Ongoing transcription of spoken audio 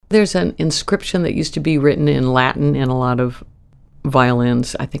There's an inscription that used to be written in Latin in a lot of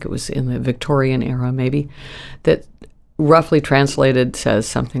violins. I think it was in the Victorian era, maybe, that roughly translated says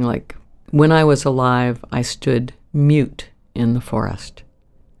something like, "When I was alive, I stood mute in the forest.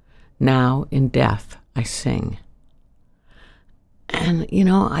 Now in death, I sing." And,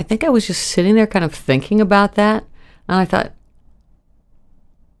 I think I was just sitting there kind of thinking about that. And I thought,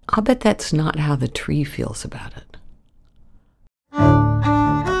 I'll bet that's not how the tree feels about it.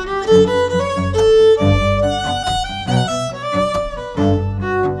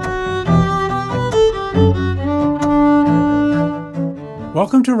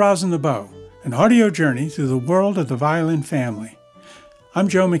 Welcome to Rosin the Bow, an audio journey through the world of the violin family. I'm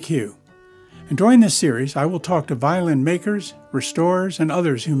Joe McHugh, and during this series I will talk to violin makers, restorers, and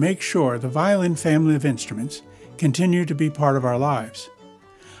others who make sure the violin family of instruments continue to be part of our lives.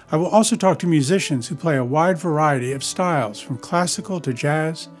 I will also talk to musicians who play a wide variety of styles, from classical to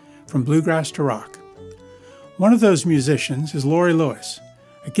jazz, from bluegrass to rock. One of those musicians is Laurie Lewis,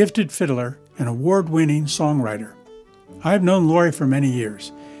 a gifted fiddler and award-winning songwriter. I have known Laurie for many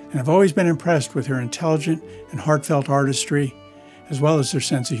years, and have always been impressed with her intelligent and heartfelt artistry, as well as her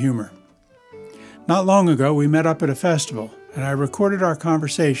sense of humor. Not long ago, we met up at a festival, and I recorded our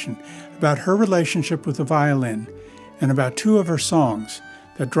conversation about her relationship with the violin and about two of her songs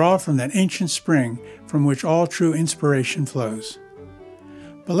that draw from that ancient spring from which all true inspiration flows.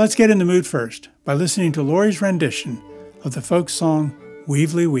 But let's get in the mood first by listening to Laurie's rendition of the folk song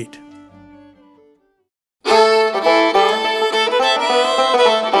Weevely Wheat.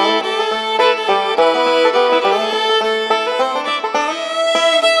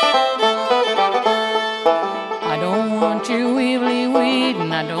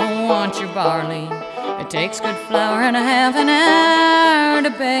 Barley. It takes good flour and a half an hour to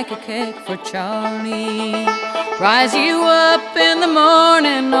bake a cake for Charlie. Rise you up in the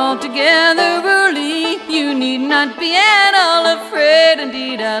morning all together early. You need not be at all afraid.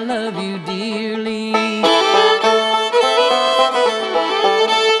 Indeed, I love you dearly.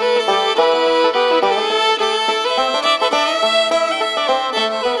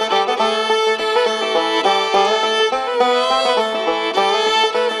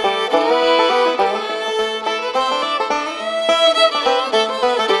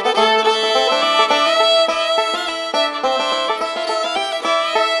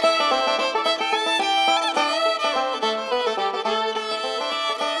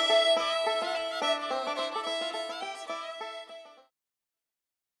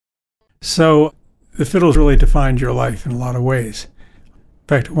 So the fiddle's really defined your life in a lot of ways. In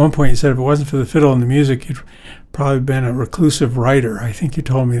fact, at one point you said if it wasn't for the fiddle and the music, you'd probably been a reclusive writer. I think you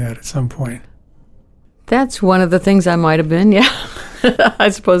told me that at some point. That's one of the things I might have been, yeah. I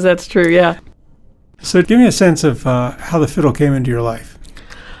suppose that's true, yeah. So give me a sense of how the fiddle came into your life.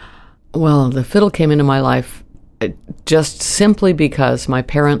 Well, the fiddle came into my life just simply because my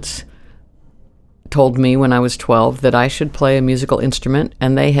parents told me when I was 12 that I should play a musical instrument,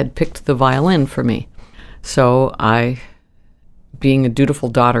 and they had picked the violin for me. So I, being a dutiful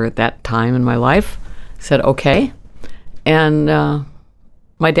daughter at that time in my life, said okay. And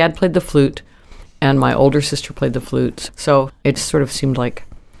my dad played the flute, and my older sister played the flute. So it sort of seemed like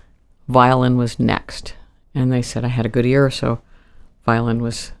violin was next. And they said I had a good ear, so violin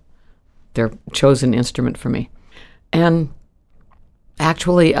was their chosen instrument for me. And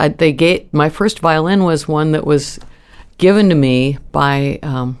actually, my first violin was one that was given to me by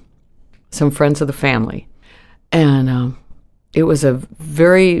some friends of the family. And it was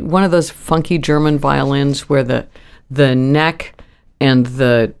one of those funky German violins where the neck and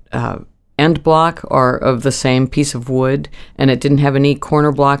the end block are of the same piece of wood, and it didn't have any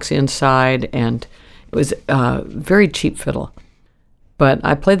corner blocks inside, and it was a very cheap fiddle. But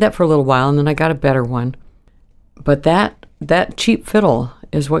I played that for a little while, and then I got a better one. But that cheap fiddle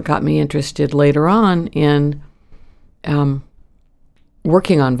is what got me interested later on in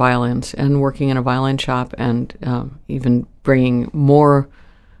working on violins and working in a violin shop, and even bringing more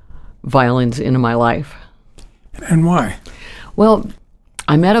violins into my life. And why? Well,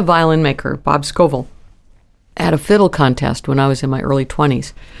 I met a violin maker, Bob Scoville, at a fiddle contest when I was in my early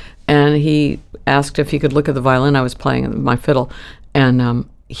 20s. And he asked if he could look at the violin I was playing, my fiddle, and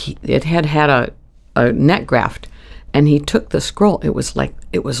it had a neck graft. And he took the scroll. It was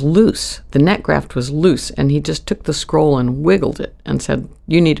loose. The neck graft was loose. And he just took the scroll and wiggled it and said,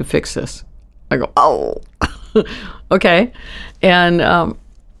 "You need to fix this." I go, "Oh, okay." And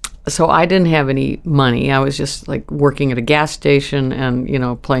so I didn't have any money. I was just working at a gas station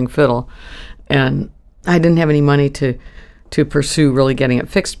and, playing fiddle. And I didn't have any money to to pursue really getting it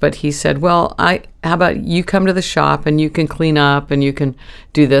fixed. But he said, well, how about you come to the shop and you can clean up and you can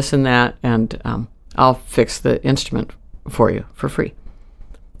do this and that, and I'll fix the instrument for you for free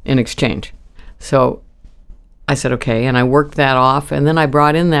in exchange. So I said, okay, and I worked that off, and then I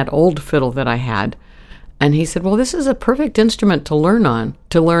brought in that old fiddle that I had, and he said, well, this is a perfect instrument to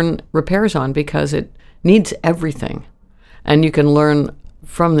learn repairs on, because it needs everything, and you can learn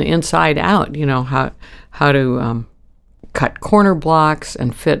from the inside out, how to cut corner blocks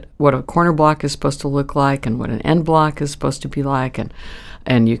and fit what a corner block is supposed to look like and what an end block is supposed to be like,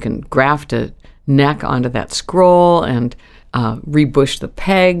 and you can graft a neck onto that scroll and rebush the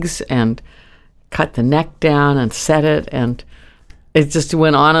pegs and cut the neck down and set it, and it just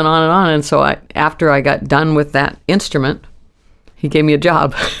went on and on and on. And so after I got done with that instrument, he gave me a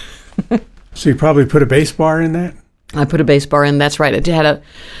job. So you probably put a bass bar in that? I put a bass bar in, that's right. It had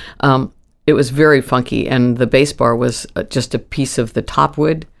it was very funky, and the bass bar was just a piece of the top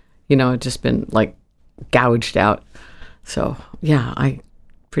wood, it just been like gouged out. So yeah, I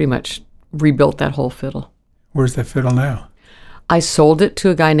pretty much rebuilt that whole fiddle. Where's that fiddle now? I sold it to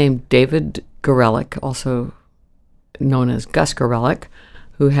a guy named David Gorelick, also known as Gus Gorelick,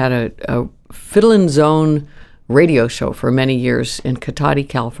 who had a Fiddlin' Zone radio show for many years in Cotati,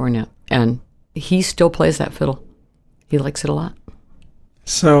 California. And he still plays that fiddle. He likes it a lot.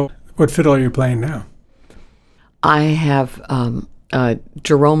 So what fiddle are you playing now? I have a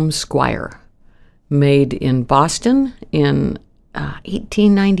Jerome Squire, made in Boston in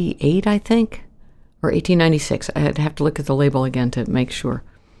 1898, I think, or 1896. I'd have to look at the label again to make sure.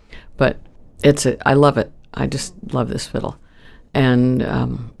 But I love it. I just love this fiddle. And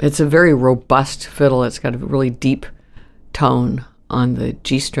it's a very robust fiddle. It's got a really deep tone on the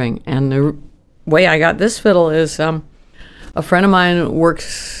G string. And the way I got this fiddle is a friend of mine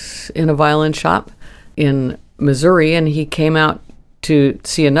works in a violin shop in Missouri, and he came out to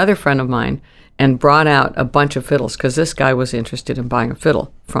see another friend of mine and brought out a bunch of fiddles, because this guy was interested in buying a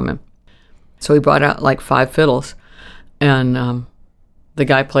fiddle from him. So he brought out like 5 fiddles, and the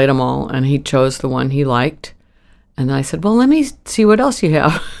guy played them all, and he chose the one he liked. And then I said, well, let me see what else you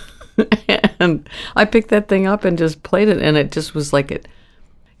have. And I picked that thing up and just played it, and it just was like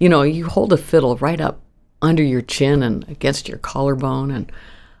you hold a fiddle right up under your chin and against your collarbone, and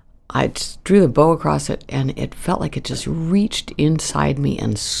I just drew the bow across it, and it felt like it just reached inside me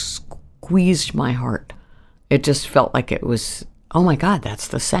and squeezed my heart. It just felt like it was, oh my God, that's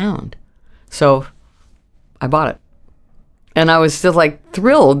the sound. So I bought it. And I was still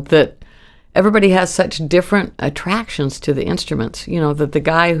thrilled that everybody has such different attractions to the instruments, that the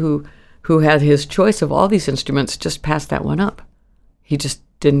guy who had his choice of all these instruments just passed that one up. He just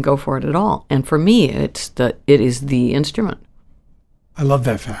didn't go for it at all. And for me, it is the instrument. I love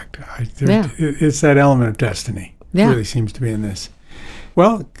that fact. It's that element of destiny. Yeah. It really seems to be in this.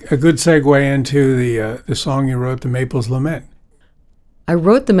 Well, a good segue into the song you wrote, The Maple's Lament. I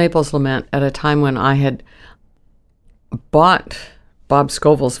wrote The Maple's Lament at a time when I had bought Bob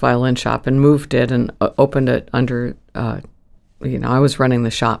Scoville's violin shop and moved it and opened it under, I was running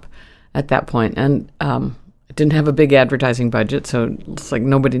the shop at that point, and I didn't have a big advertising budget, so it's like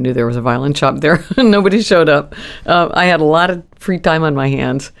nobody knew there was a violin shop there. Nobody showed up. I had a lot of free time on my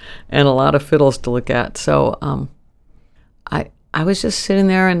hands and a lot of fiddles to look at, so I was just sitting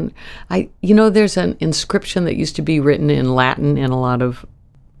there, and there's an inscription that used to be written in Latin in a lot of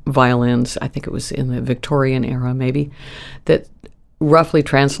violins. I think it was in the Victorian era, maybe, that roughly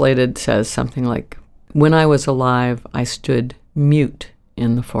translated says something like, when I was alive, I stood mute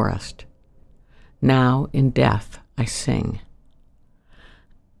in the forest. Now in death, I sing.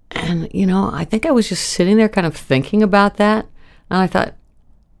 And, I think I was just sitting there kind of thinking about that. And I thought,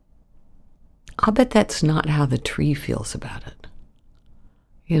 I'll bet that's not how the tree feels about it.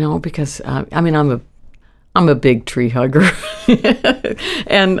 Because, I'm a big tree hugger.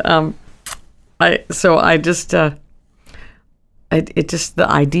 And the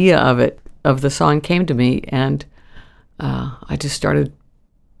idea of the song came to me, and I just started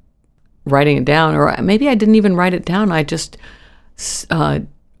writing it down, or maybe I didn't even write it down. I just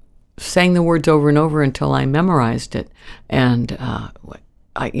sang the words over and over until I memorized it. And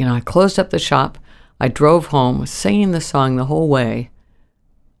I closed up the shop. I drove home, singing the song the whole way.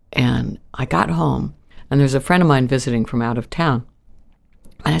 And I got home, and there's a friend of mine visiting from out of town.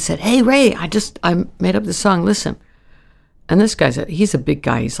 And I said, hey, Ray, I made up this song, listen. And this he's a big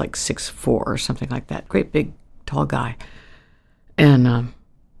guy. He's like 6'4" or something like that. Great big, tall guy. And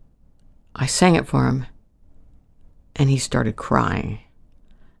I sang it for him, and he started crying.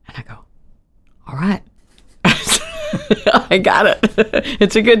 And I go, all right. I got it.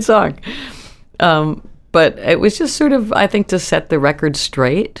 It's a good song. But it was just sort of, I think, to set the record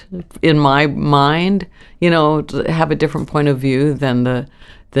straight in my mind, to have a different point of view than the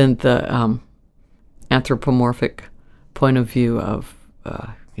anthropomorphic point of view of,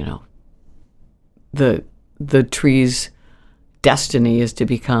 the tree's destiny is to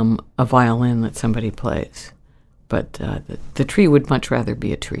become a violin that somebody plays. But the tree would much rather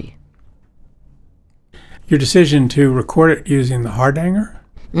be a tree. Your decision to record it using the hardanger?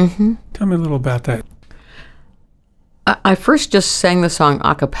 Mm-hmm. Tell me a little about that. I first just sang the song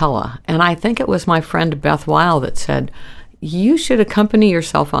a cappella, and I think it was my friend Beth Weil that said, you should accompany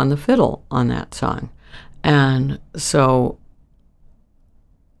yourself on the fiddle on that song. And so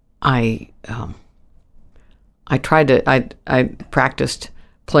I practiced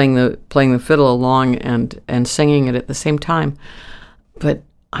playing the fiddle along and singing it at the same time. But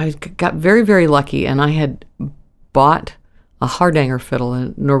I got very, very lucky, and I had bought a hardanger fiddle,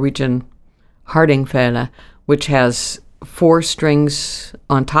 a Norwegian hardingfele, which has 4 strings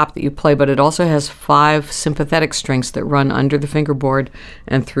on top that you play, but it also has 5 sympathetic strings that run under the fingerboard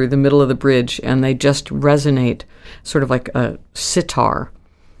and through the middle of the bridge, and they just resonate sort of like a sitar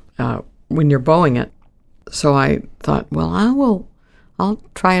when you're bowing it. So I thought, well, I'll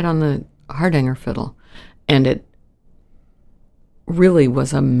try it on the hardanger fiddle, and it really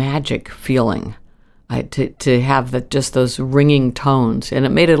was a magic feeling. To have just those ringing tones, and it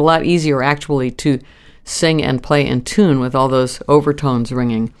made it a lot easier actually to sing and play in tune with all those overtones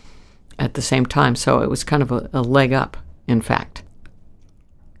ringing at the same time. So it was kind of a leg up, in fact.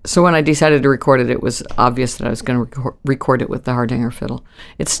 So when I decided to record it, it was obvious that I was going to record it with the hardanger fiddle.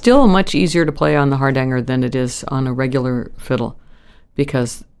 It's still much easier to play on the hardanger than it is on a regular fiddle,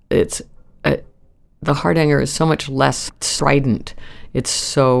 because the hardanger is so much less strident. It's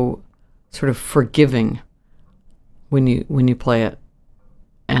so sort of forgiving when you play it,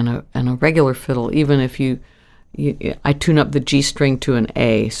 and a regular fiddle, even if I tune up the G string to an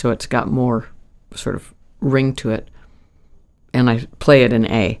A, so it's got more sort of ring to it, and I play it in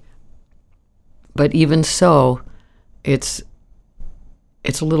A. But even so, it's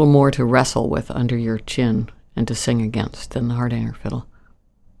a little more to wrestle with under your chin and to sing against than the hardanger fiddle.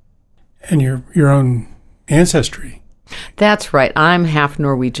 And your own ancestry. That's right. I'm half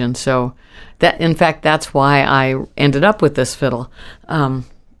Norwegian, so in fact, that's why I ended up with this fiddle.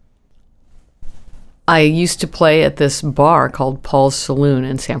 I used to play at this bar called Paul's Saloon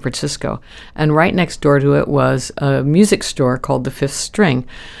in San Francisco, and right next door to it was a music store called The Fifth String,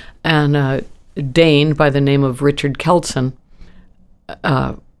 and a Dane by the name of Richard Keldson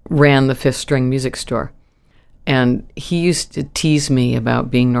ran the Fifth String music store. And he used to tease me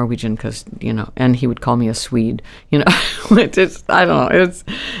about being Norwegian because, and he would call me a Swede, I don't know.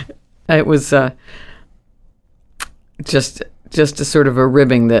 It was just a sort of a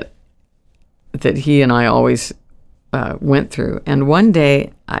ribbing that he and I always went through. And one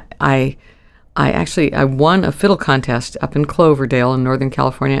day I won a fiddle contest up in Cloverdale in Northern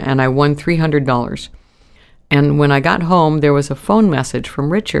California, and I won $300. And when I got home, there was a phone message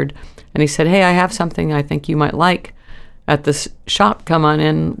from Richard, and he said, "Hey, I have something I think you might like at this shop. Come on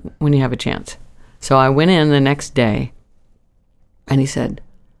in when you have a chance." So I went in the next day, and he said,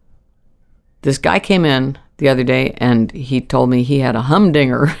 "This guy came in the other day, and he told me he had a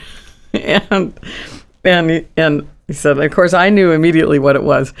humdinger." and he said, of course, I knew immediately what it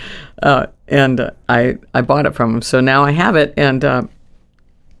was, and I bought it from him. So now I have it, and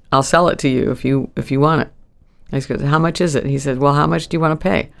I'll sell it to you if you want it. I said, "How much is it?" He said, "Well, how much do you want to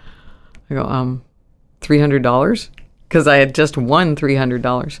pay?" I go, $300, because I had just won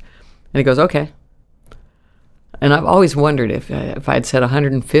 $300. And he goes, "Okay." And I've always wondered if I'd said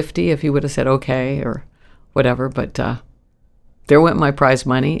 150, if he would have said okay or whatever. But there went my prize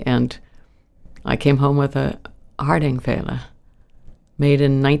money, and I came home with a hardingfele made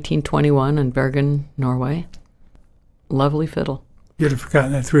in 1921 in Bergen, Norway. Lovely fiddle. You'd have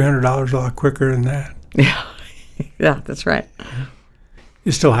forgotten that $300 a lot quicker than that. Yeah, yeah, that's right.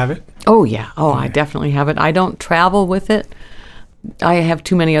 You still have it? Oh, yeah. Oh, I definitely have it. I don't travel with it. I have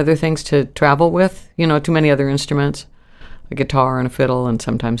too many other things to travel with, too many other instruments, a guitar and a fiddle and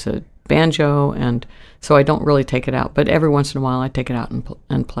sometimes a banjo, and so I don't really take it out. But every once in a while I take it out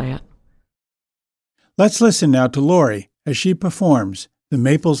and play it. Let's listen now to Lori as she performs The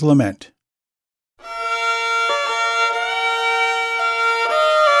Maple's Lament.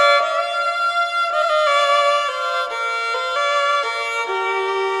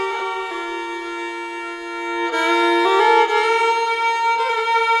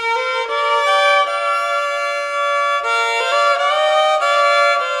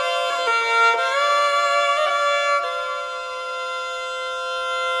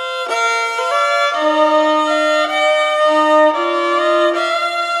 Oh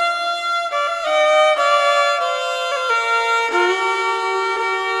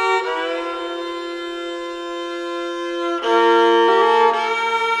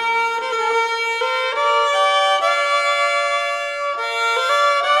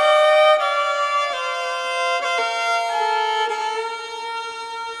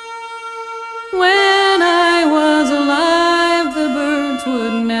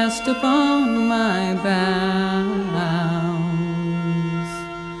dust upon my boughs,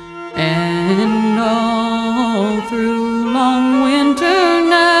 and all through long winter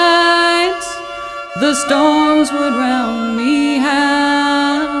nights the storms would round me howl.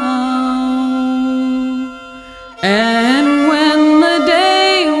 And when the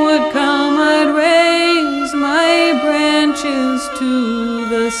day would come, I'd raise my branches to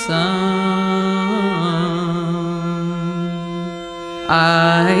the sun.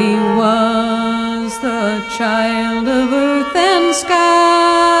 I was the child of earth and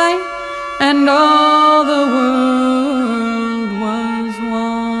sky, and all the world was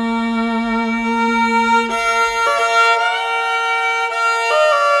one.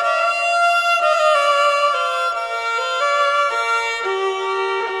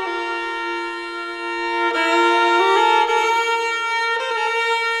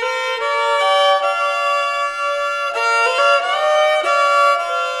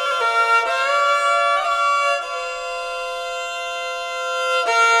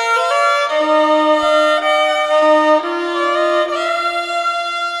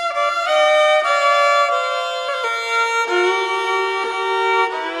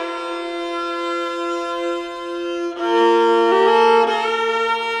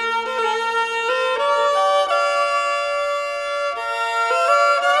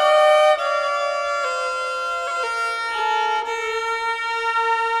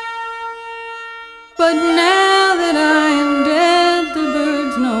 But now that I am dead, the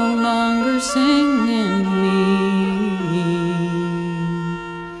birds no longer sing in me,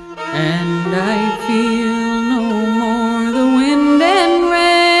 and I feel no more the wind and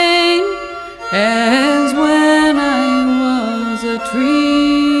rain as when I was a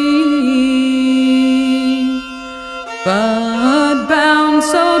tree. But bound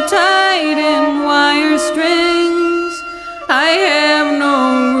so tight in wire strings, I have no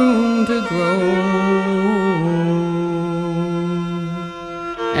room to grow.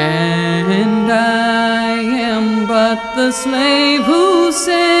 And I am but the slave who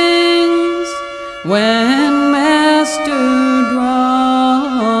sings when master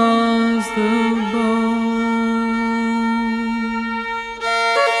draws the bow.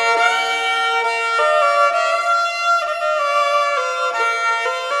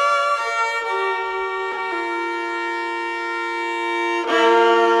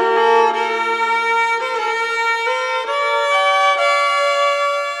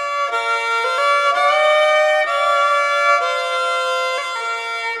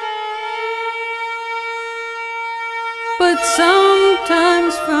 But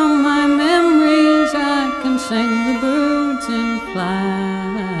sometimes from my memories I can sing the birds in flight,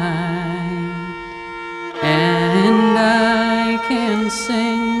 and I can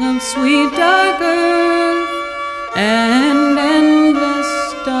sing of sweet dark earth and endless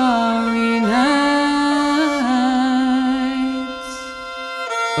starry nights.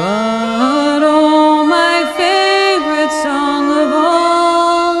 But oh, my favorite song of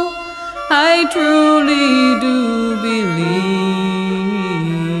all, I truly do believe,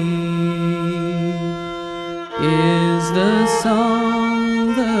 is the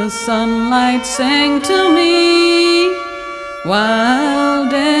song the sunlight sang to me while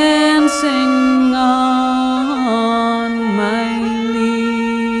dancing on my leaves.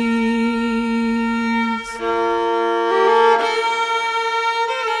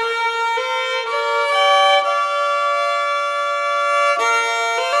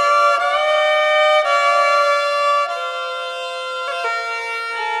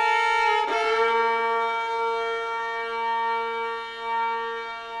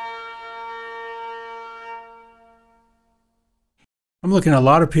 I'm looking at a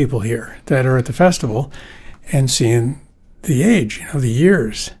lot of people here that are at the festival and seeing the age, the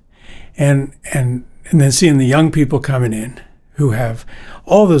years, and then seeing the young people coming in who have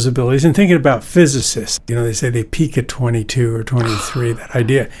all those abilities, and thinking about physicists. They say they peak at 22 or 23, that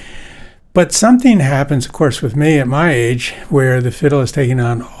idea. But something happens, of course, with me at my age, where the fiddle is taking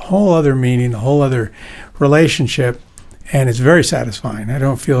on a whole other meaning, a whole other relationship, and it's very satisfying. I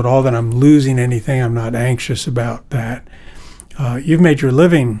don't feel at all that I'm losing anything. I'm not anxious about that. You've made your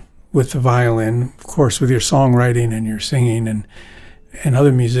living with the violin, of course, with your songwriting and your singing and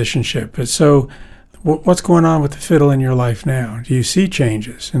other musicianship. But so what's going on with the fiddle in your life now? Do you see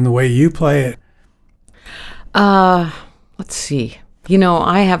changes in the way you play it? Let's see.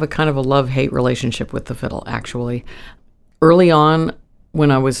 I have a kind of a love-hate relationship with the fiddle, actually. Early on, when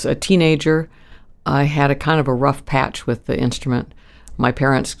I was a teenager, I had a kind of a rough patch with the instrument. My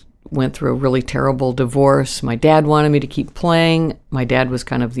parents went through a really terrible divorce. My dad wanted me to keep playing. My dad was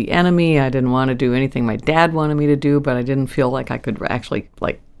kind of the enemy. I didn't want to do anything my dad wanted me to do, but I didn't feel like I could actually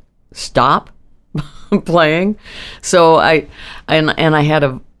stop playing. So I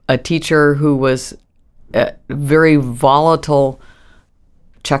had a teacher who was a very volatile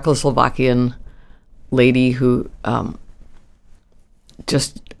Czechoslovakian lady who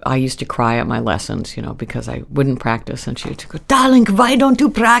I used to cry at my lessons, because I wouldn't practice, and she would go, "Darling, why don't you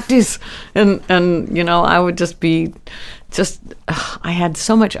practice?" And I would just be I had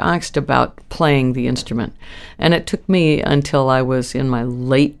so much angst about playing the instrument, and it took me until I was in my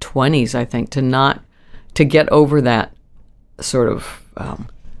late 20s, I think, to get over that sort of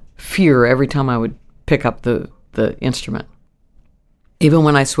fear every time I would pick up the instrument. Even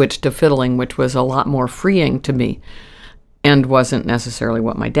when I switched to fiddling, which was a lot more freeing to me, and wasn't necessarily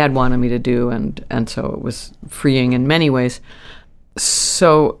what my dad wanted me to do, and so it was freeing in many ways.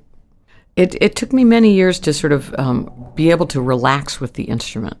 So it took me many years to sort of be able to relax with the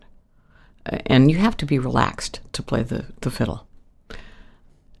instrument. And you have to be relaxed to play the fiddle.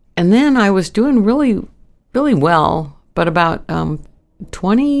 And then I was doing really, really well, but about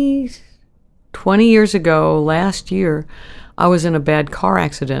 20 years ago, last year, I was in a bad car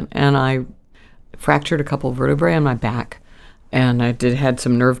accident, and I fractured a couple vertebrae on my back. And I had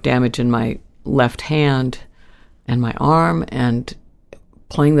some nerve damage in my left hand and my arm, and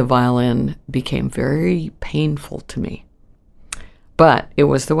playing the violin became very painful to me. But it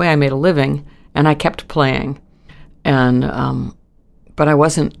was the way I made a living, and I kept playing. And but I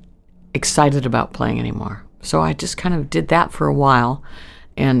wasn't excited about playing anymore. So I just kind of did that for a while,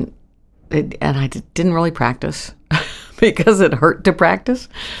 and I didn't really practice because it hurt to practice.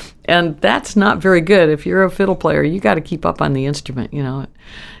 And that's not very good. If you're a fiddle player, you got to keep up on the instrument,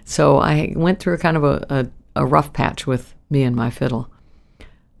 So I went through kind of a rough patch with me and my fiddle.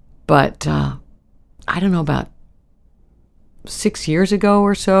 But I don't know, about 6 years ago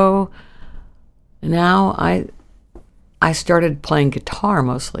or so, now I started playing guitar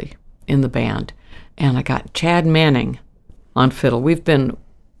mostly in the band. And I got Chad Manning on fiddle. We've been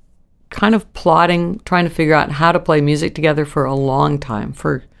kind of plotting, trying to figure out how to play music together for a long time,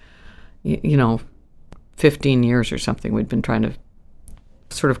 for 15 years or something. We'd been trying to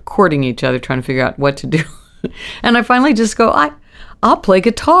sort of courting each other, trying to figure out what to do. And I finally just go, I'll play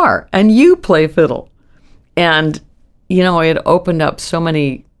guitar and you play fiddle. And, it opened up so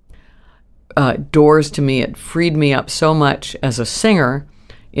many doors to me. It freed me up so much as a singer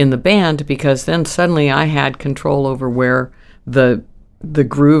in the band, because then suddenly I had control over where the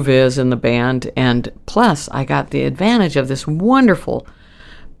groove is in the band. And plus I got the advantage of this wonderful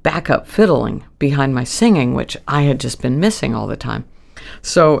backup fiddling behind my singing, which I had just been missing all the time.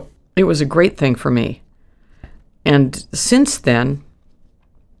 So it was a great thing for me. And since then,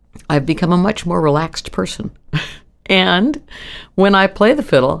 I've become a much more relaxed person. And when I play the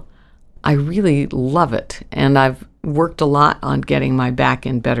fiddle, I really love it. And I've worked a lot on getting my back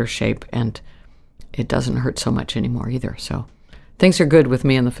in better shape, and it doesn't hurt so much anymore either. So things are good with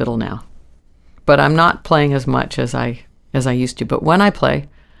me and the fiddle now. But I'm not playing as much as I used to. But when I play,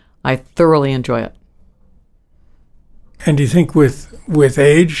 I thoroughly enjoy it. And do you think with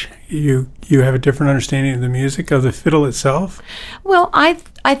age, you have a different understanding of the music, of the fiddle itself? Well, I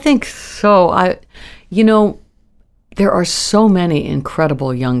think so. There are so many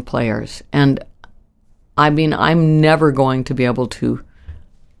incredible young players, and I mean, I'm never going to be able to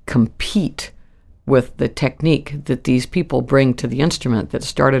compete with the technique that these people bring to the instrument that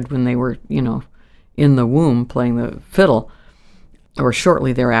started when they were, in the womb playing the fiddle, or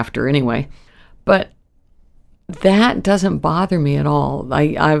shortly thereafter anyway. But that doesn't bother me at all.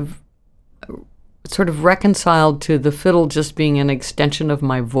 I've sort of reconciled to the fiddle just being an extension of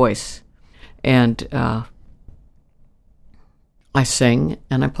my voice. And I sing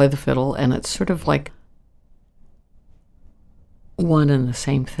and I play the fiddle, and it's sort of like one and the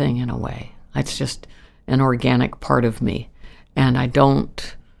same thing in a way. It's just an organic part of me. And I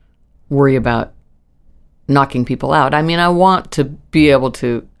don't worry about knocking people out. I mean, I want to be able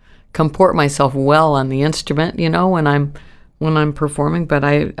to comport myself well on the instrument, when I'm performing, but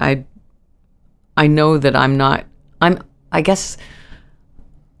I know that I guess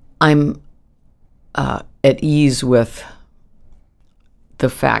I'm at ease with the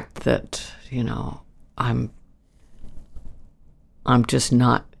fact that, I'm just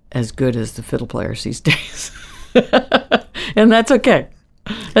not as good as the fiddle players these days. And that's okay.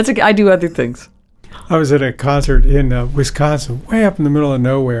 I do other things. I was at a concert in Wisconsin, way up in the middle of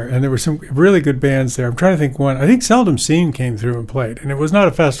nowhere, and there were some really good bands there. I'm trying to think one. I think Seldom Seen came through and played, and it was not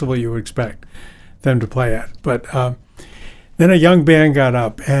a festival you would expect them to play at. But then a young band got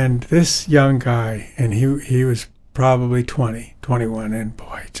up, and this young guy, and he was probably 20, 21, and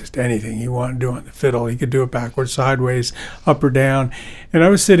boy, just anything he wanted to do on the fiddle. He could do it backwards, sideways, up or down. And I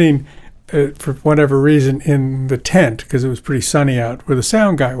was sitting, for whatever reason, in the tent, because it was pretty sunny out, where the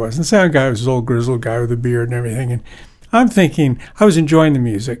sound guy was. And the sound guy was this old grizzled guy with a beard and everything. And I'm thinking, I was enjoying the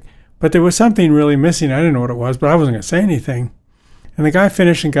music, but there was something really missing. I didn't know what it was, but I wasn't going to say anything. And the guy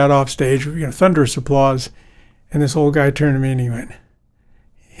finished and got off stage, thunderous applause. And this old guy turned to me and he went,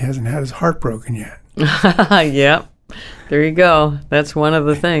 he hasn't had his heart broken yet. Yep. There you go. That's one of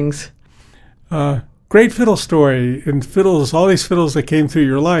the things. Great fiddle story. And fiddles, all these fiddles that came through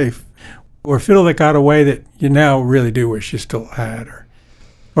your life, or fiddle that got away that you now really do wish you still had,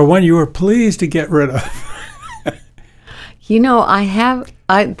 or one you were pleased to get rid of.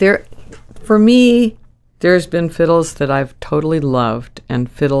 For me, there's been fiddles that I've totally loved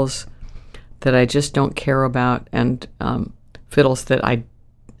and fiddles that I just don't care about, and fiddles that I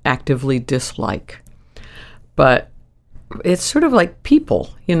actively dislike. But it's sort of like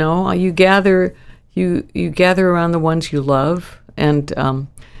people, you gather around the ones you love, and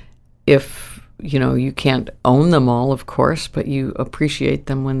if you can't own them all, of course, but you appreciate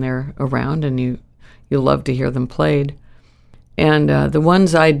them when they're around, and you love to hear them played. And the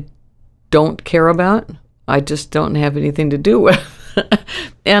ones I don't care about, I just don't have anything to do with.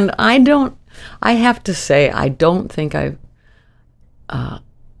 And I have to say, I don't think I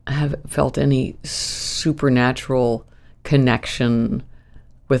have felt any supernatural connection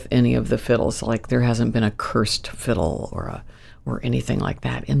with any of the fiddles. Like there hasn't been a cursed fiddle or anything like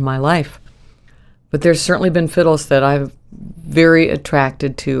that in my life. But there's certainly been fiddles that I'm very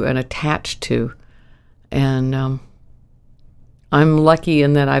attracted to and attached to. And I'm lucky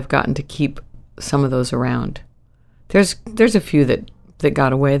in that I've gotten to keep some of those around. There's a few that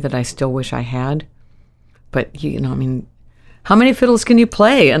got away that I still wish I had. But, how many fiddles can you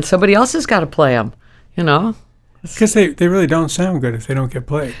play? And somebody else has got to play them, Because they really don't sound good if they don't get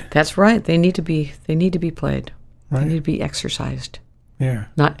played. That's right. They need to be played. Right. They need to be exercised. Yeah.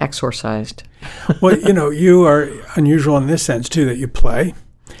 Not exorcised. Well, you are unusual in this sense, too, that you play,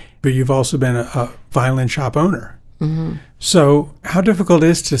 but you've also been a violin shop owner. Mm-hmm. So how difficult it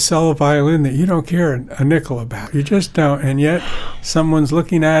is to sell a violin that you don't care a nickel about. You just don't. And yet someone's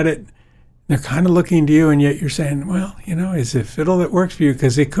looking at it. They're kind of looking to you, and yet you're saying, well, is it a fiddle that works for you?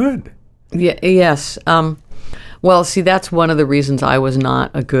 Because it could. Yeah, yes. Well, see, that's one of the reasons I was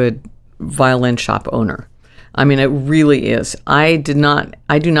not a good violin shop owner. I mean, it really is. I do not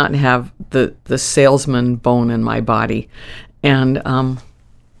have the salesman bone in my body. And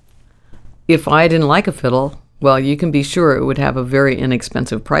if I didn't like a fiddle, well, you can be sure it would have a very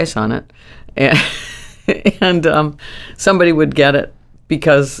inexpensive price on it. And somebody would get it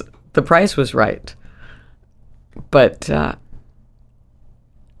because the price was right. But, I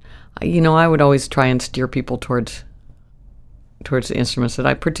would always try and steer people towards the instruments that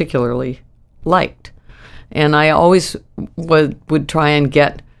I particularly liked. And I always would try and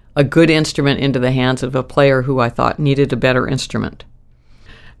get a good instrument into the hands of a player who I thought needed a better instrument.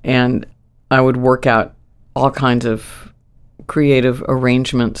 And I would work out all kinds of creative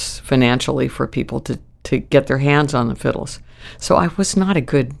arrangements financially for people to get their hands on the fiddles. So I was not a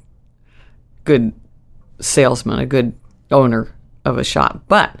good salesman, a good owner of a shop.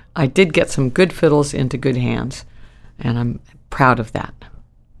 But I did get some good fiddles into good hands, and I'm proud of that.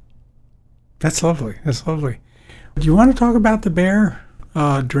 That's lovely. That's lovely. Do you want to talk about the Bear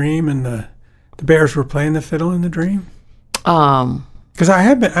dream and the Bears were playing the fiddle in the dream? Because I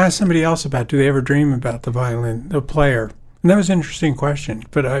have been asked somebody else about, do they ever dream about the violin, the player? And that was an interesting question.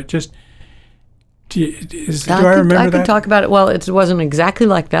 But I just, do I remember that? I could talk about it. Well, it wasn't exactly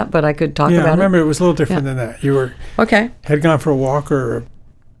like that, but I could talk about it. Yeah, I remember it was a little different than that. You were had gone for a walk or...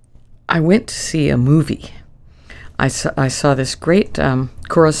 I went to see a movie. I saw this great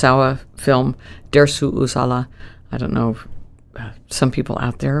Kurosawa film, Dersu Uzala. I don't know, some people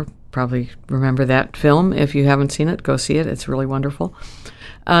out there probably remember that film. If you haven't seen it, go see it. It's really wonderful.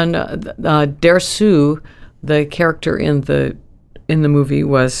 And Dersu, the character in the movie,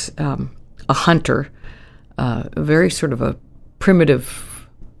 was a hunter, a very sort of a primitive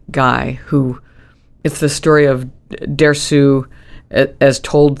guy who, it's the story of Dersu as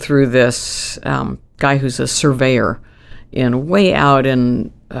told through this guy who's a surveyor way out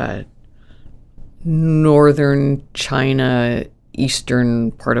in northern China,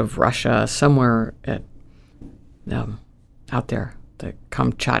 eastern part of Russia, somewhere out there, the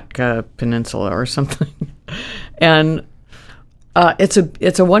Kamchatka Peninsula or something. And it's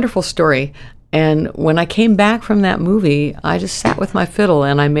a wonderful story. And when I came back from that movie, I just sat with my fiddle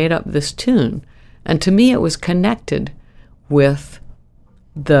and I made up this tune. And to me, it was connected with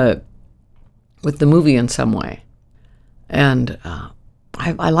the movie in some way. And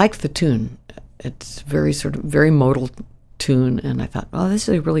I liked the tune. It's very modal tune, and I thought, oh, this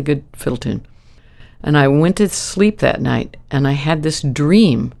is a really good fiddle tune. And I went to sleep that night, and I had this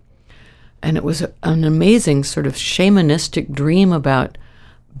dream, and it was an amazing sort of shamanistic dream about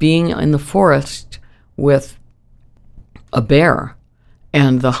being in the forest with a bear,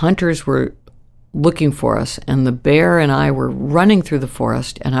 and the hunters were looking for us, and the bear and I were running through the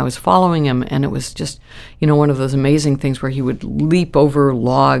forest, and I was following him, and it was just, one of those amazing things where he would leap over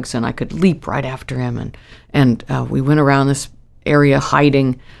logs, and I could leap right after him, and we went around this area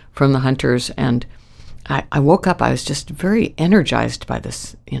hiding from the hunters, and I woke up. I was just very energized by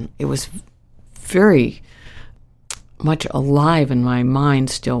this. It was very much alive in my mind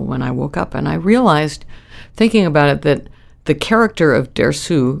still when I woke up, and I realized, thinking about it, that the character of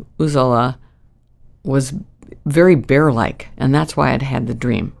Dersu Uzala was very bear-like, and that's why I'd had the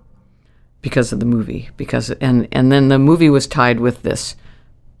dream, because of the movie. And then the movie was tied with this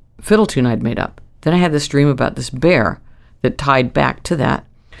fiddle tune I'd made up. Then I had this dream about this bear that tied back to that,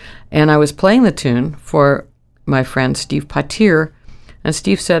 and I was playing the tune for my friend Steve Patir, and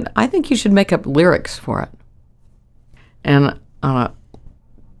Steve said, "I think you should make up lyrics for it." And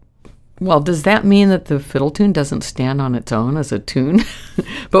well, does that mean that the fiddle tune doesn't stand on its own as a tune?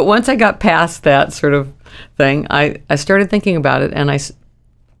 But once I got past that sort of thing, I started thinking about it, and I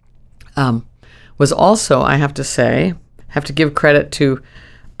was also, I have to give credit to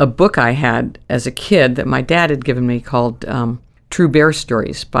a book I had as a kid that my dad had given me called True Bear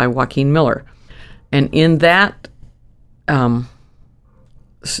Stories by Joaquin Miller. And in that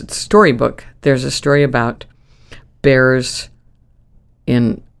storybook, there's a story about bears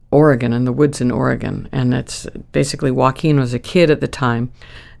in Oregon, in the woods in Oregon. And it's basically, Joaquin was a kid at the time,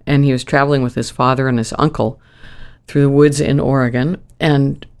 and he was traveling with his father and his uncle through the woods in Oregon,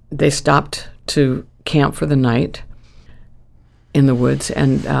 and they stopped to camp for the night in the woods,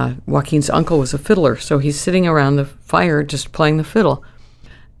 and Joaquin's uncle was a fiddler, so he's sitting around the fire just playing the fiddle.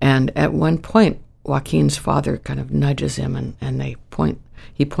 And at one point, Joaquin's father kind of nudges him, and he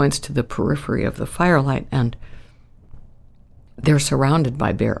points to the periphery of the firelight, and they're surrounded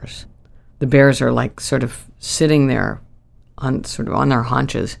by bears. The bears are like sort of sitting there on their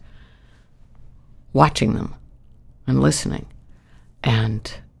haunches, watching them and listening.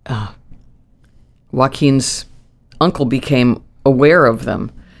 And Joaquin's uncle became aware of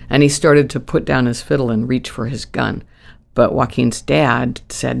them, and he started to put down his fiddle and reach for his gun. But Joaquin's dad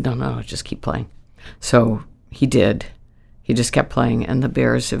said, no, just keep playing. So he did. He just kept playing, and the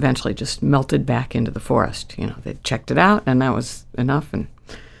bears eventually just melted back into the forest. They checked it out, and that was enough. And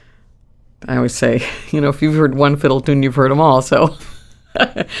I always say, if you've heard one fiddle tune, you've heard them all. So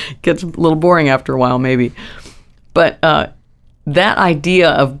it gets a little boring after a while, maybe. But that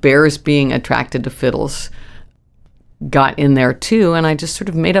idea of bears being attracted to fiddles got in there too, and I just sort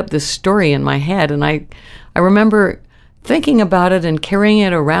of made up this story in my head. And I remember thinking about it and carrying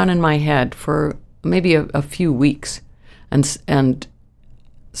it around in my head for maybe a few weeks. And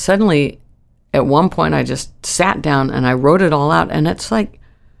suddenly, at one point, I just sat down and I wrote it all out. And it's like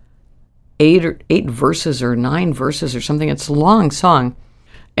 8 verses or 9 verses or something. It's a long song.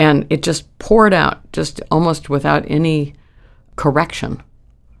 And it just poured out, just almost without any correction,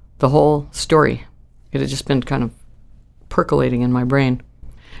 the whole story. It had just been kind of percolating in my brain.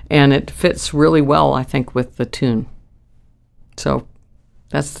 And it fits really well, I think, with the tune. So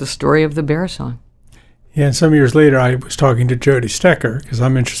that's the story of the bear song. Yeah, and some years later, I was talking to Jody Stecker, because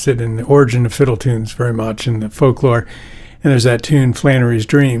I'm interested in the origin of fiddle tunes very much, in the folklore. And there's that tune, Flannery's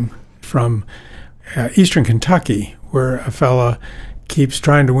Dream, from eastern Kentucky, where a fella keeps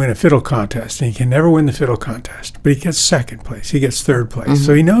trying to win a fiddle contest, and he can never win the fiddle contest, but he gets second place. He gets third place. Mm-hmm.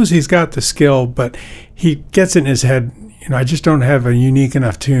 So he knows he's got the skill, but he gets in his head, I just don't have a unique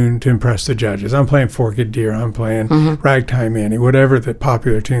enough tune to impress the judges. I'm playing Forked Deer, I'm playing Ragtime Annie, whatever the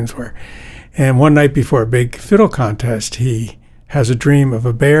popular tunes were. And one night before a big fiddle contest, he has a dream of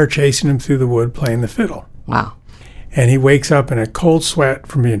a bear chasing him through the wood playing the fiddle. Wow. And he wakes up in a cold sweat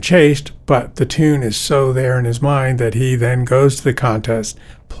from being chased, but the tune is so there in his mind that he then goes to the contest,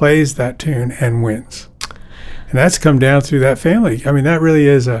 plays that tune, and wins. And that's come down through that family. I mean, that really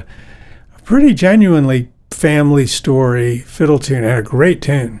is a pretty genuinely family story fiddle tune, and a great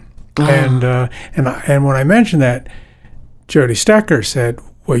tune. Oh. And when I mentioned that, Jody Stecker said,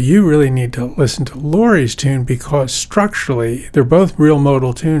 well, you really need to listen to Laurie's tune, because structurally they're both real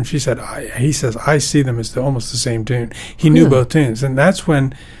modal tunes. He says, I see them as almost the same tune. He knew both tunes. And that's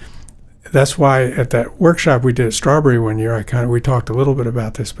why at that workshop we did at Strawberry one year, we talked a little bit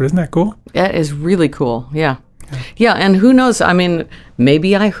about this. But isn't that cool? That is really cool, yeah. Yeah, and who knows? I mean,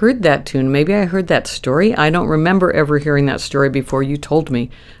 maybe I heard that tune. Maybe I heard that story. I don't remember ever hearing that story before you told me.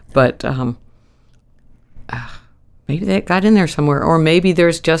 But maybe that got in there somewhere. Or maybe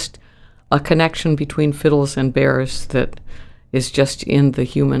there's just a connection between fiddles and bears that is just in the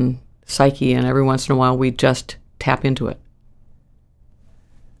human psyche, and every once in a while we just tap into it.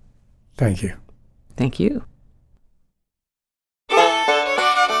 Thank you. Thank you.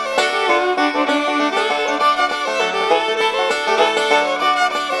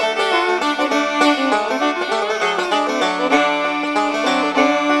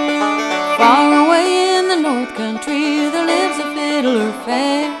 Far away in the North Country there lives a fiddler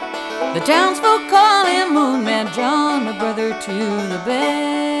fair. The townsfolk call him Moon Mad John, a brother to the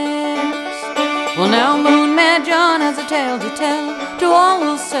bears. Well, now Moon Mad John has a tale to tell to all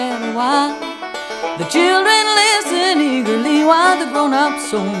who'll sad a while. The children listen eagerly while the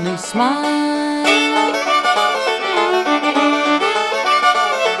grown-ups only smile.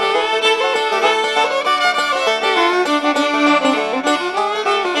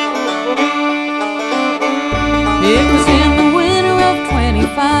 It was in the winter of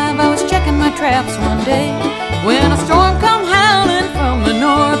 25, I was checking my traps one day, when a storm come howling from the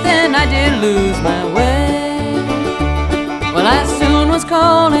north and I did lose my way. Well, I soon was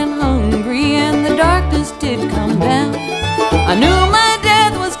cold and hungry and the darkness did come down. I knew my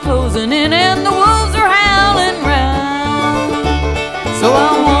death was closing in and the wolves were howling round. So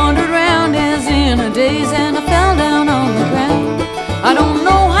I wandered round as in a daze and I fell down on the ground. I don't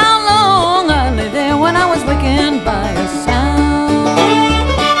know how long I lay there when I was wakened by a sound.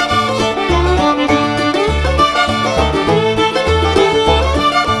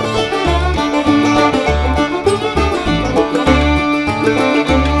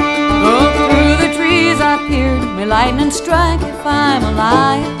 Up through the trees I peered, may lightning strike if I'm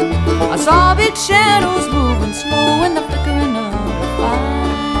alive. I saw big shadows moving slow in the flickering of the fire.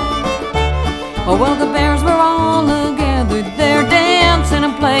 Oh, well, the bears were all gathered there, dancing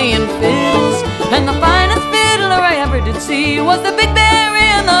and playing fiddles, and the finest fiddler I ever did see was the big bear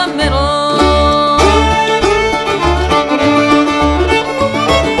in the middle.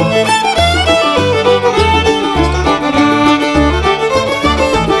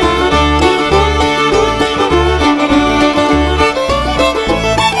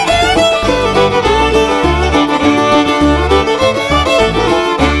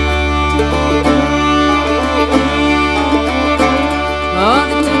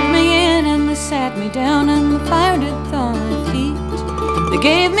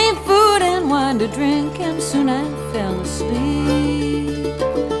 Gave me food and wine to drink, and soon I fell asleep.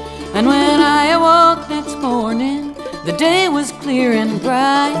 And when I awoke next morning, the day was clear and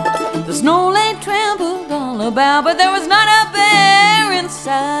bright. The snow lay trampled all about, but there was not a bear in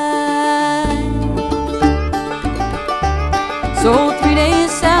sight. So 3 days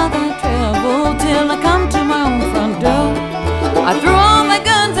south I traveled till I come to my own front door. I threw all my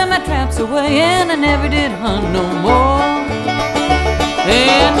guns and my traps away, and I never did hunt no more.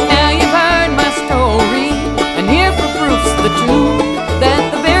 And now you've heard my story, and here for proofs the true,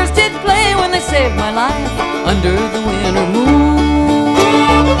 that the bears did play when they saved my life under the winter moon.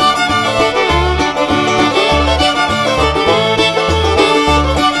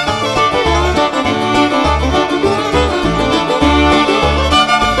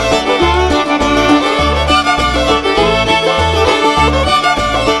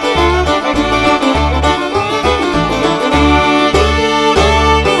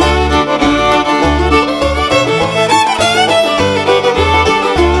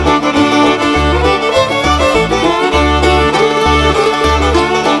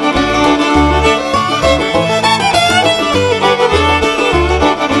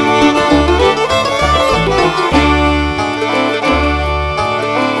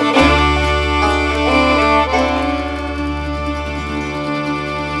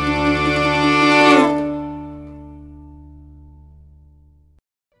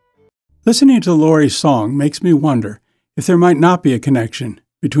 Listening to Lori's song makes me wonder if there might not be a connection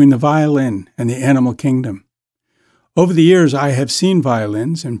between the violin and the animal kingdom. Over the years, I have seen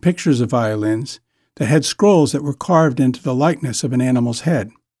violins and pictures of violins that had scrolls that were carved into the likeness of an animal's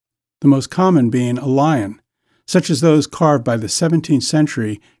head, the most common being a lion, such as those carved by the 17th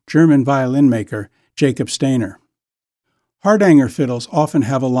century German violin maker Jacob Stainer. Hardanger fiddles often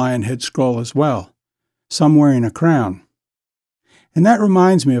have a lion head scroll as well, some wearing a crown. And that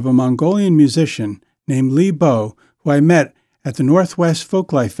reminds me of a Mongolian musician named Li Bo, who I met at the Northwest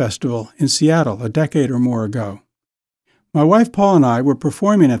Folklife Festival in Seattle a decade or more ago. My wife Paula and I were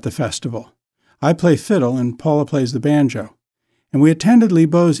performing at the festival. I play fiddle and Paula plays the banjo. And we attended Li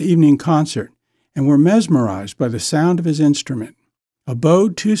Bo's evening concert, and were mesmerized by the sound of his instrument, a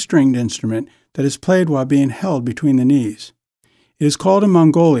bowed two-stringed instrument that is played while being held between the knees. It is called in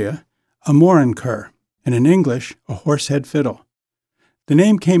Mongolia a morinkur, and in English a horsehead fiddle. The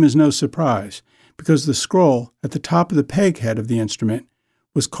name came as no surprise, because the scroll at the top of the peg head of the instrument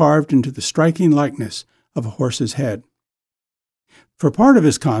was carved into the striking likeness of a horse's head. For part of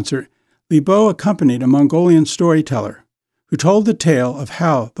his concert, Libo accompanied a Mongolian storyteller who told the tale of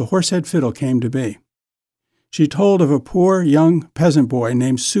how the horsehead fiddle came to be. She told of a poor young peasant boy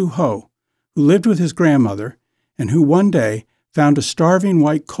named Su Ho, who lived with his grandmother and who one day found a starving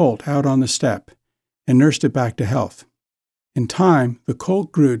white colt out on the steppe and nursed it back to health. In time, the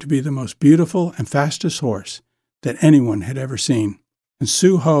colt grew to be the most beautiful and fastest horse that anyone had ever seen, and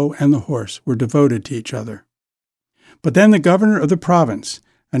Su Ho and the horse were devoted to each other. But then the governor of the province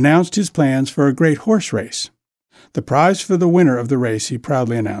announced his plans for a great horse race. The prize for the winner of the race, he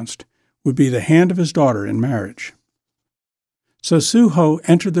proudly announced, would be the hand of his daughter in marriage. So Su Ho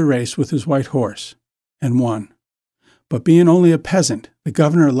entered the race with his white horse and won. But being only a peasant, the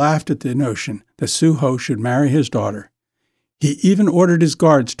governor laughed at the notion that Su Ho should marry his daughter. He even ordered his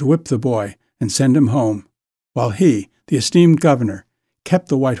guards to whip the boy and send him home, while he, the esteemed governor, kept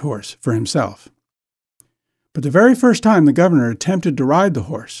the white horse for himself. But the very first time the governor attempted to ride the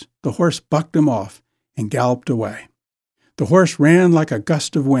horse bucked him off and galloped away. The horse ran like a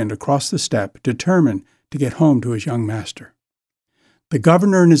gust of wind across the steppe, determined to get home to his young master. The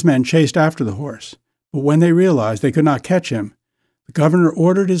governor and his men chased after the horse, but when they realized they could not catch him, the governor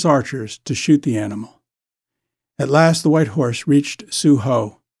ordered his archers to shoot the animal. At last the white horse reached Su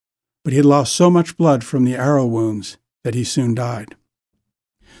Ho, but he had lost so much blood from the arrow wounds that he soon died.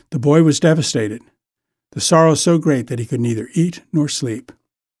 The boy was devastated, the sorrow so great that he could neither eat nor sleep.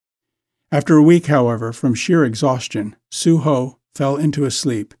 After a week, however, from sheer exhaustion, Su Ho fell into a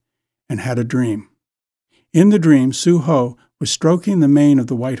sleep and had a dream. In the dream, Su Ho was stroking the mane of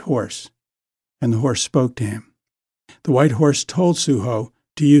the white horse, and the horse spoke to him. The white horse told Su Ho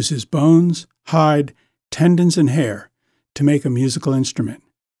to use his bones, hide, tendons, and hair to make a musical instrument.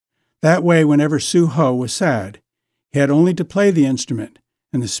 That way, whenever Su Ho was sad, he had only to play the instrument,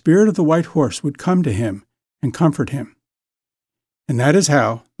 and the spirit of the white horse would come to him and comfort him. And that is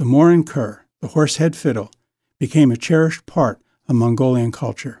how the morinkur, the horsehead fiddle, became a cherished part of Mongolian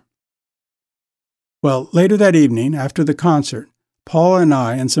culture. Well, later that evening, after the concert, Paula and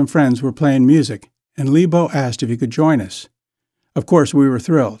I and some friends were playing music, and Libo asked if he could join us. Of course, we were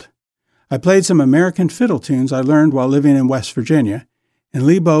thrilled. I played some American fiddle tunes I learned while living in West Virginia, and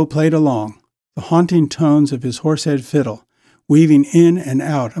Libo played along, the haunting tones of his horsehead fiddle weaving in and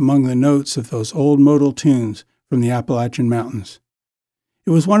out among the notes of those old modal tunes from the Appalachian Mountains. It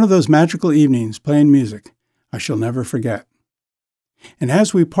was one of those magical evenings playing music I shall never forget. And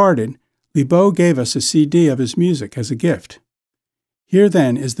as we parted, Libo gave us a CD of his music as a gift. Here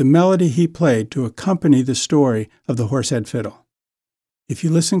then is the melody he played to accompany the story of the horsehead fiddle. If you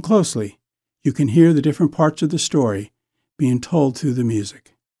listen closely, you can hear the different parts of the story being told through the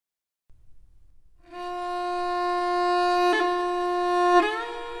music.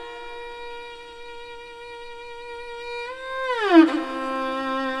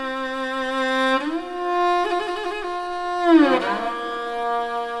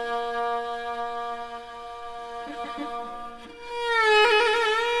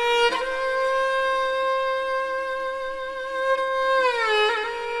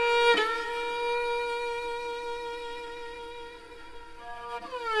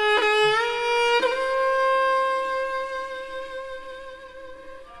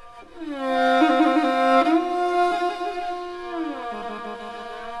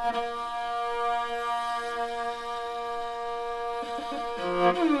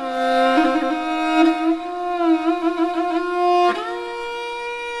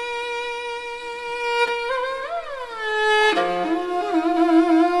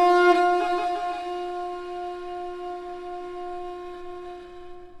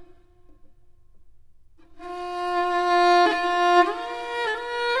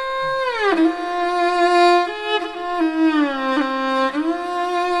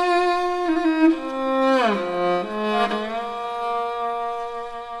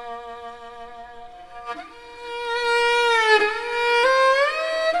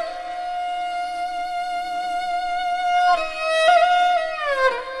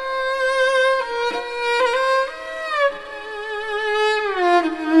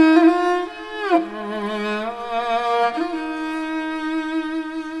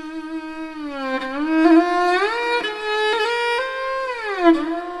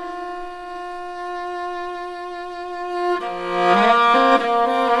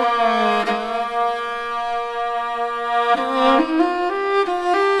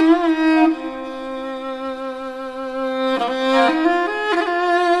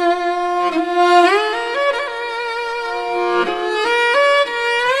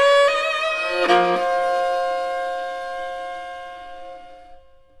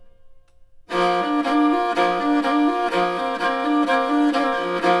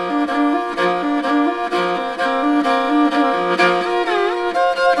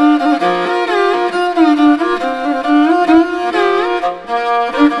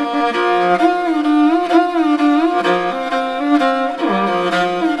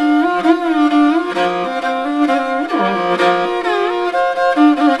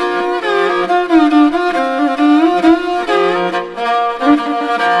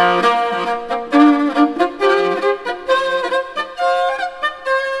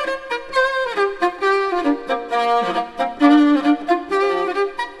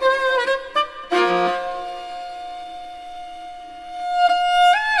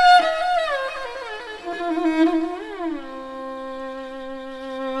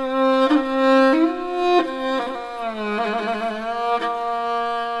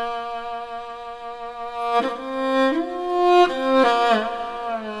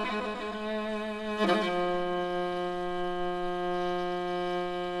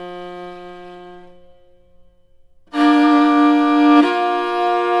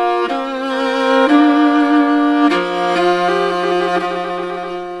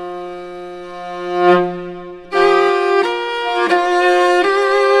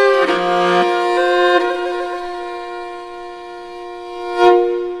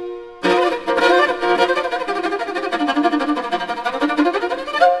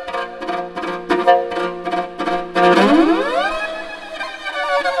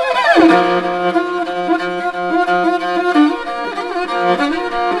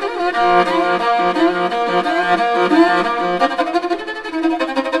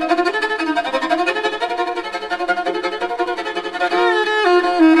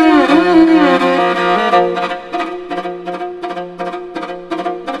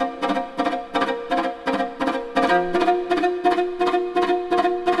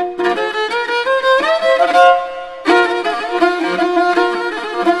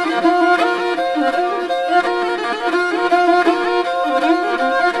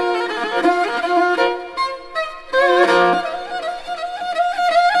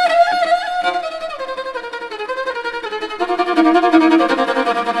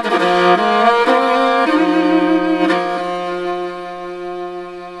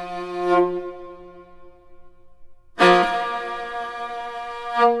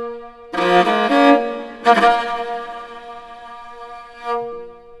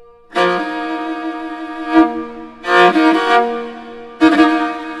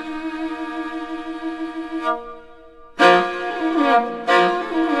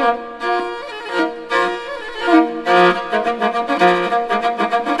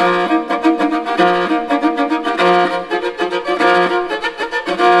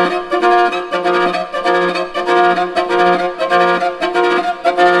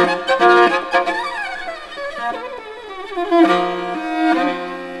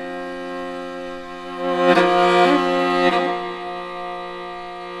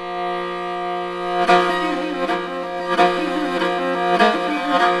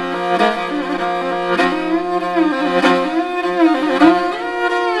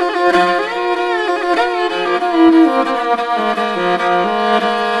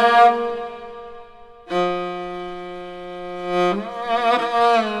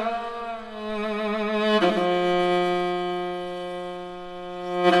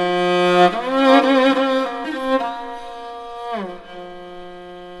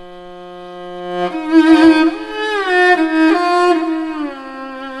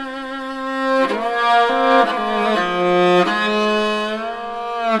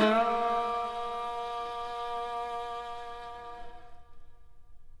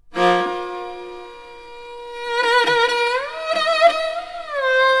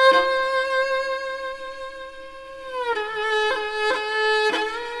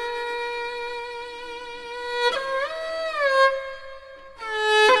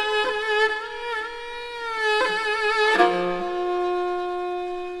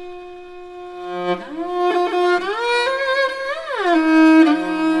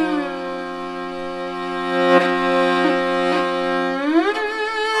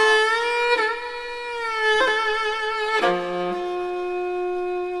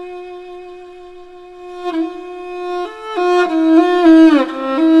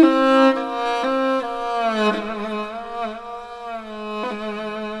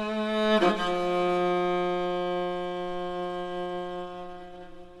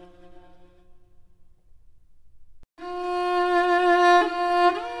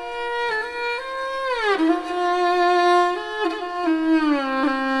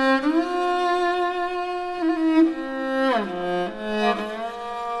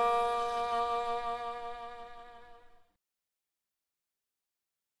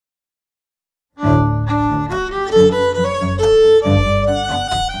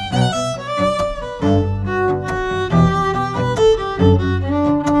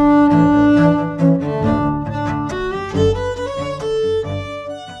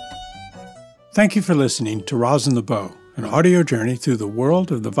 Thank you for listening to Rosin the Bow, an audio journey through the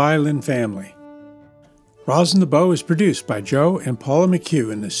world of the violin family. Rosin the Bow is produced by Joe and Paula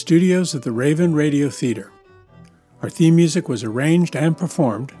McHugh in the studios of the Raven Radio Theater. Our theme music was arranged and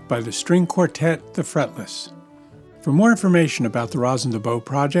performed by the string quartet The Fretless. For more information about the Rosin the Bow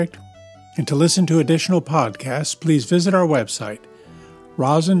project and to listen to additional podcasts, please visit our website,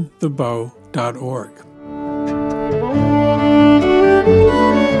 rosinthebow.org.